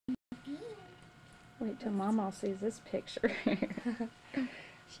Wait till Mama sees this picture.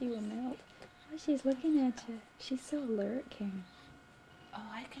 She will melt. Oh, she's looking at you. She's so alert, Karen. Oh,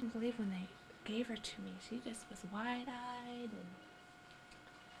 I couldn't believe when they gave her to me. She just was wide-eyed and...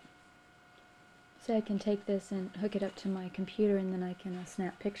 So I can take this and hook it up to my computer, and then I can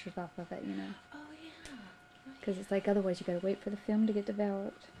snap pictures off of it, you know. Oh, yeah. Because it's like otherwise you gotta wait for the film to get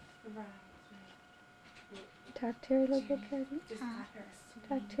developed. Right. Talk to her a little bit, Cody. Just got her a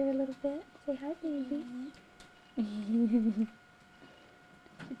Talk to her a little bit. Say hi, baby. She's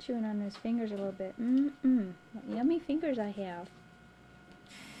chewing on those fingers a little bit. What yummy fingers I have.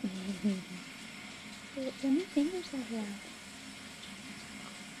 What yummy fingers I have.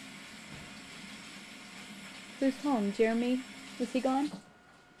 Who's home? Jeremy? Was he gone?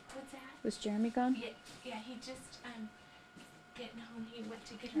 What's that? Was Jeremy gone? Yeah, he just, getting home, he went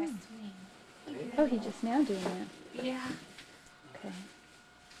to get her a swing. Oh, he just now doing that. Yeah. Okay.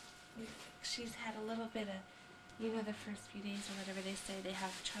 She's had a little bit of, the first few days or whatever, they say they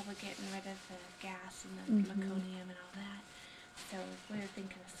have trouble getting rid of the gas and the meconium and all that. So we were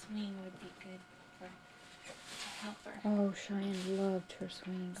thinking a swing would be good to help her. Oh, Cheyenne loved her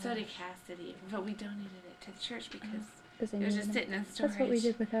swing. So did Cassidy, but we donated it to the church because they it was just needed sitting in storage. That's what we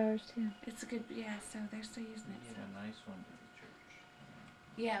did with ours, too. It's a good, so they're still using it. You So. had a nice one to the church.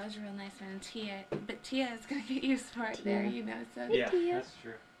 Yeah, it was a real nice one. And Tia is going to get used for it there, so. Yeah, Tia. that's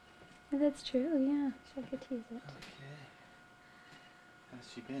true. That's true, yeah. She'll get to use it. Okay. How's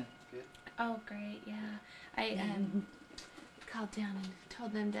she been? Good? Oh, great, yeah. I called down and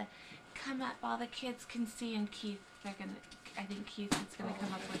told them to come up. All the kids can see, and Keith, I think Keith is going to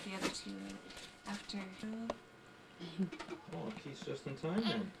come up with the other two after. Oh, Keith's just in time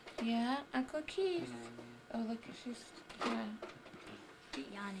then. Yeah, Uncle Keith. Oh, look, she's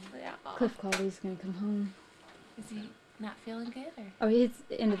yawning. Yeah. Cliff called, he's going to come home. Is he not feeling good, or? Oh, it's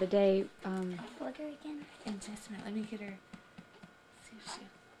the end of the day. Look her again. And just a minute, let me get her. See if she.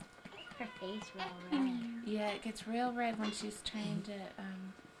 Her face real red. Yeah, it gets real red when she's trying to.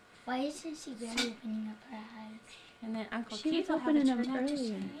 Why isn't she barely opening up her eyes? And then Uncle She Keith was will have a opening them turn out to earlier.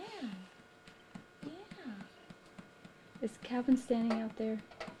 shine. Yeah. Is Calvin standing out there?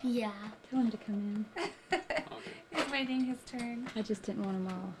 Yeah. Tell him to come in. He's waiting his turn. I just didn't want them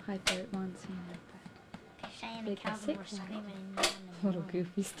all hyped there at once, Cheyenne and Big Calvin sick were one. screaming. Little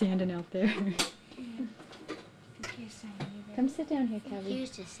goofy standing out there. Yeah. Okay, Shiny, Come sit down here, He Calvin. was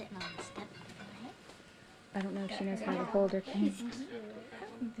just sitting on the step. I don't know if she knows how to hold her cane.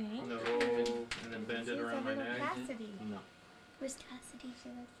 Thank No, and then bend it around my neck. Cassidy. No. Where's Cassidy? She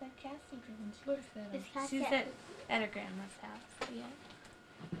looks like Cassidy when she Where's was Cassie She's at? at her grandma's house. Yeah.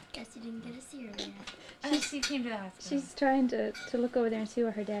 Guess you didn't get to see her yet. Oh, she came to the hospital. She's trying to look over there and see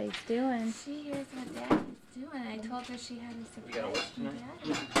what her daddy's doing. She hears what Daddy's doing. I told her she had a You gotta surprise work from tonight?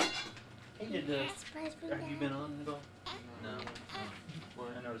 Daddy. Did, Surprise for have you been on at all? No. Well,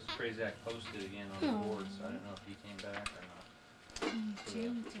 I noticed Crazy Act posted again on the board, so I didn't know if he came back or not.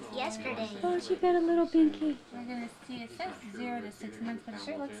 June just Yesterday. Oh, she got a little binky. We're gonna see. It says 0 to 6 months, but it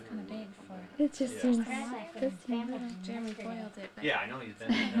sure looks kind of big for. It just Yeah. seems. It Does seem little. Jeremy boiled it, but Yeah, I know he's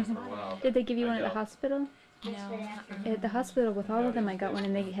been in there for a while. Did they give you I one at the don't. hospital? no. At the hospital with all of them, I got one,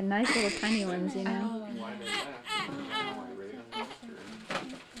 and they had nice little tiny ones, you know.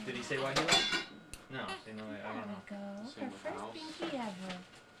 Did he say why he left? No, see, no, I don't know. Go. Her first binky ever.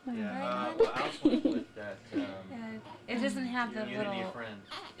 Yeah, well, I also went with that, It doesn't have the Unity little. of Friends.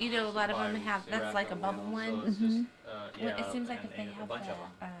 A lot of them have. That's like a bubble one. So it's just, Well, it seems like and if they a have bunch the of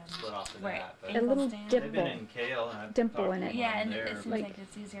them split off to where that. But A little stand. they've been dimple. in Kale, and I've Dimple talked in to it. them Yeah, and there, it seems Like- like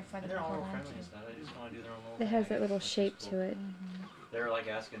it's easier for and them they're to all hold real on friendly and to. stuff. They just want to do their own little It has thing. that little It's shape cool. to it. They were like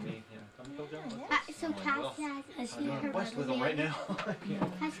asking me, come go down with us. So I'm like, well, Cassie has I'm seen going her west with brother them right yet? now. I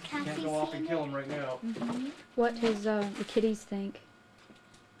can't, Has Cassie can't go off and seen kill it? them right now. What does the kitties think?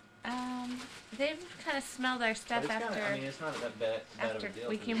 They've kind of smelled our But stuff it's kinda, after. I mean, it's not that bad of a after deal.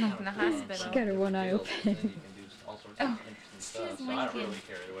 we 'cause came it's home kind from the of fun, hospital. so She got her one eye deals, open. and then you can do all sorts of interesting stuff. was So I don't winking. really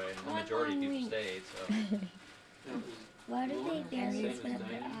carry away, and the One majority of people wink. stayed. So Why do they barely open up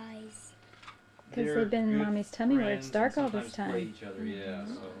their eyes? Because They're they've been in good Mommy's tummy where friends it's dark and all this sometimes play time. each other, yeah.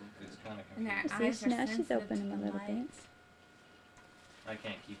 So it's kind of And their confusing. See, eyes are now she's sensitive opening to them a the little bit. lights. I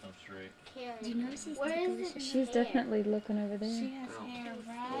can't keep them straight. Do you notice he's Where is it? She's definitely looking over She there. has hair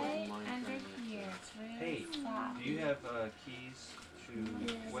right under here. It's real Hey, soft. do you have keys to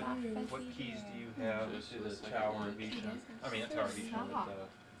what keys do you have to the Tower of Bishan? I mean, not Tower of Bishan, but the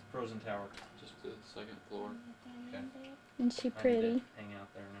Frozen Tower. Just the second floor. Okay. Isn't she I need to pretty? hang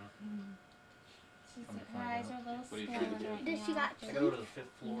out there now. She's, I'm her gonna eyes find are a little What are you swollen trying to do? right Does she now. got I go to the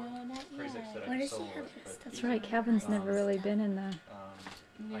 5th floor. No, not Crazy yet. said I Where could does she solo have it, this but stuff? That's right, Calvin's never really been in the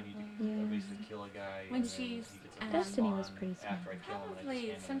I need to Yeah. basically kill a guy. When and then she's, he gets a Destiny respawn was pretty smart. after I kill him, and I just Probably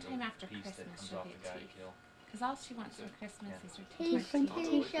hand him sometime the after piece that Christmas comes she'll off get the guy teeth. I kill. Because all she wants for Christmas Yeah. is her Can you, teeth. Frank- can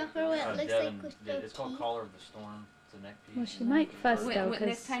you show her what it looks Devin like with did, the it's called teeth? Collar of the Storm. It's a neck piece. Well, she might fuss When, though, when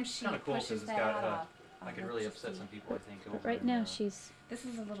next time because she Kinda cool 'cause pushes it's that got, out, I could really upset some people, I think. but over right in, now she's This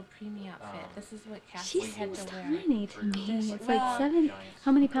is a little preemie outfit. This is what she Cassie had seems to wear. tiny to me. It's Well, like 7.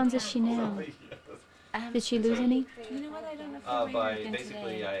 How many pounds is she now? Did she lose any? You know what? I don't know if by they're wearing again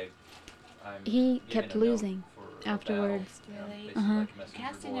basically today. I'm He giving kept a note losing for a afterwards. battle, Really? basically Uh-huh. like a messenger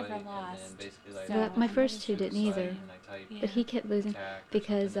Cassie boy, never and then lost, basically so- But my first two didn't either. and I type Yeah. But he kept losing attack or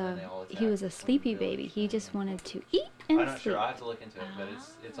because something, and then they all he was a attack sleepy one village, baby. He and just then- wanted to eat I'm and not sleep. sure. I have to look into it, but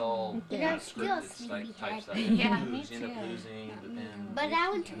it's all You kind got of still scripted. It's sleepy like type head. stuff. Yeah, You me lose, you end up too. losing, but then But I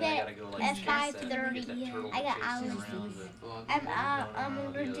went to and then I bed gotta go like at chase 5:30. that turtle I got chasing hours around the I'm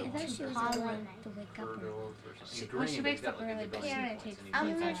going to That to was Holland to wake up bird early. or something. She- He's when she green, but wakes he's got up like a early, good but bunch she of takes points, and he I'm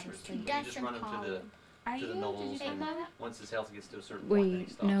runs going after to us, and you Dutch just and run him to the Holland. Are to the you? knolls, Did you say and Mama? once his health gets to a certain point, then We he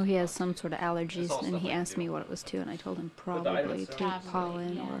stops. know he has some sort of It's all allergies, and stuff he I can asked do. me what it was to, and I told him But the probably items to are-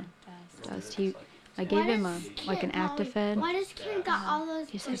 pollen yeah, or it does. dust. He, I Why gave him does like an Karen Molly- Actifed. Why does Karen got all those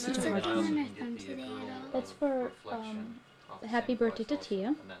He said those such a hard cookies time. on her thumb today at all? That's for, happy birthday to Tia.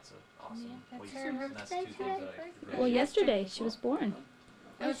 And that's awesome. Yeah, that's Well, her you- and that's birthday two things today? that I really Well, like. yesterday she was born.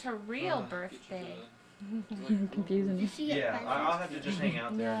 It was her real birthday. Confusing me. Did she get Yeah, presents? I'll have to just hang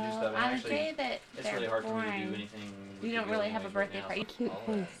out there and do No, stuff. And on the actually, day that it's they're really hard for me to do born, anything. we with don't the really young have a ones right birthday now, party. so Cute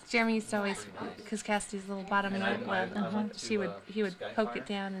I'll, face. Jeremy used to always, because Cassie's little bottom And lip, I went she would, to, he would poke it Skyfire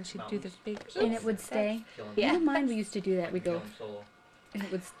down, and she'd do this big. And it would stay. kill 'em. Yeah. Yeah. In mine, we used to do that. We Kill go, 'em solo. and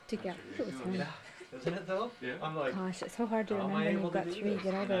it would stick out. It was fun. Yeah, isn't it though? Yeah. I'm like, Gosh, it's so hard to how am remember I when able you've to got do 3. this?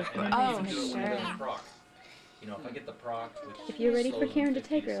 Get all And those I Oh, even do it when it doesn't sure. proc. You know, if I get the proc, which If you're ready for slows them Karen to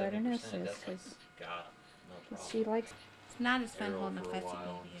 50 take her, let her know, 70%, sis, that's like, 'cause God, no problem. she likes. It's not as fun Arrow holding a for fussy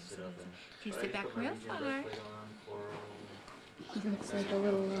while, baby as sit it up is. and- If you but I sit just back put my real medium far. breastplate on, coral. He looks like a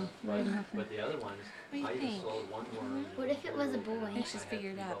little red muffin. But the other ones, What do you I even think? sold one worm. What if it was a boy? I think she's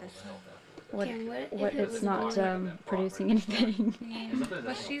figured out this one. What? Karen, what if What? it It's was a not boy? producing anything. Yeah,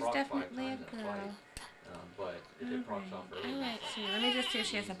 but she's definitely a girl. But if it procs off I early, might see. Let me just see if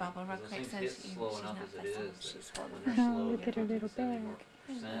she has a bubble real because quick those things since hit she's slow not enough as it fussy. is, She's that holding when her. they're Oh, slow, look at her little bag.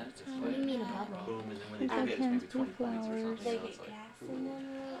 it's What do you like mean a bubble? boom, and then when We've they got do it, hens it's maybe with 20 points or flowers. something. They so get it's like, gas in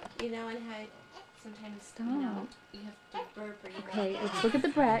them, you know, and how sometimes, Stop. you know, you have to burp or you Okay, go. let's look at the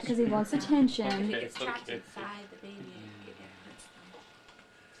brat because he wants If attention. it gets trapped inside the baby, it hurts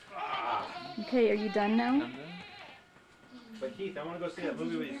them. Okay, are you done now? But Keith, I want to go see that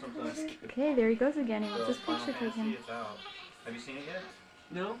movie with you sometime. Okay, there he goes again. He wants his Final picture Fantasy, taken. it's out. Have you seen it yet?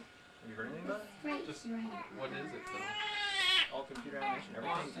 No. Have you heard anything about it? Right, Just right. what is it though? All computer animation, Well,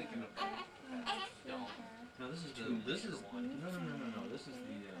 I'm everything. thinking of No, this is no. This is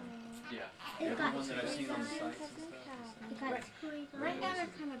the yeah. It got one that I've seen on the sites and stuff. it got screwy. Right now they're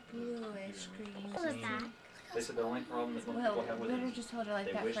kind of bluish green. What was that? They said the only problem that Well, people have with Litter it is just hold her like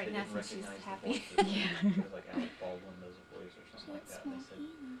they that wish for they right now didn't since she's recognize happy. the voices. It was like Alec Baldwin does a voice or something like that. And they said,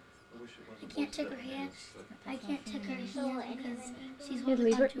 I wish it I wasn't can't voice take her that hand. was, but I can't take her hand because she's Here, holding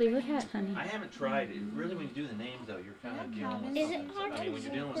leave her, onto leave her hand. hat, honey. I haven't tried it. Really, when you do the names though, you're kind of dealing with Is something. it hard I mean, when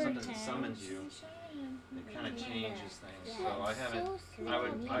you're dealing with something that to summons you, it kind of changes things. So I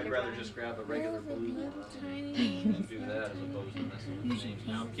haven't. I'd rather just grab a regular blue worm and do that as opposed to messing with the names.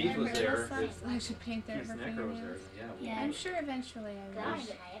 Now Keith was there. I should paint their Keith's her necro was there. fingernails. Yeah. I'm sure eventually I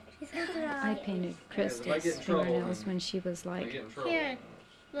will. I painted Krista's fingernails when she was I like get in trouble. Here.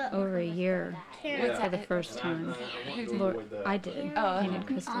 Look. over a year Here. for the first time. Lord, I did. Oh, Painted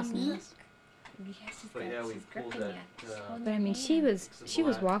Krista's nails. Yeah, she's But got, yeah, we she's pulled gripping that. you. But I mean, she was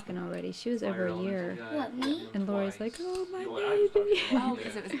walking already. She was over a year. What, me? And Lori's like, oh, my baby. Oh,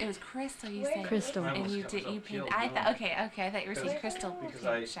 because it was crystal. You said Crystal. and you painted. I thought I thought you were saying crystal Because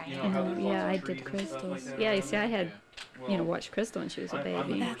I, shiny. you know how there's lots Yeah, of I trees did and stuff like crystals. that Yeah, you around see, I there? had, watched Crystal when she was a I'm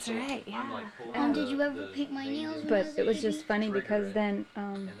the baby. That's worst, right, I'm yeah. like pulling Did the- you ever the paint my veins nails and when But I was it was a baby? just funny Trigger because it. then,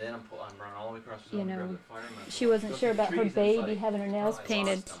 And then I'm running all the way across the you zone to grab know, the fireman. she wasn't Go sure through the about her trees, and it's baby like, having her nails I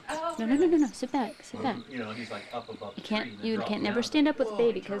painted. lost them. Oh, No, sit back, sit back. You know, he's like up above You the can't, tree, and then you drops can't never down. stand up with the Whoa,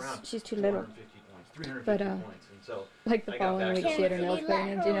 baby turn because around, she's too little. 450 points, 350 But, points. And so Like the I got following back week, to she had her like, nails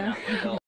painted, you know. halfway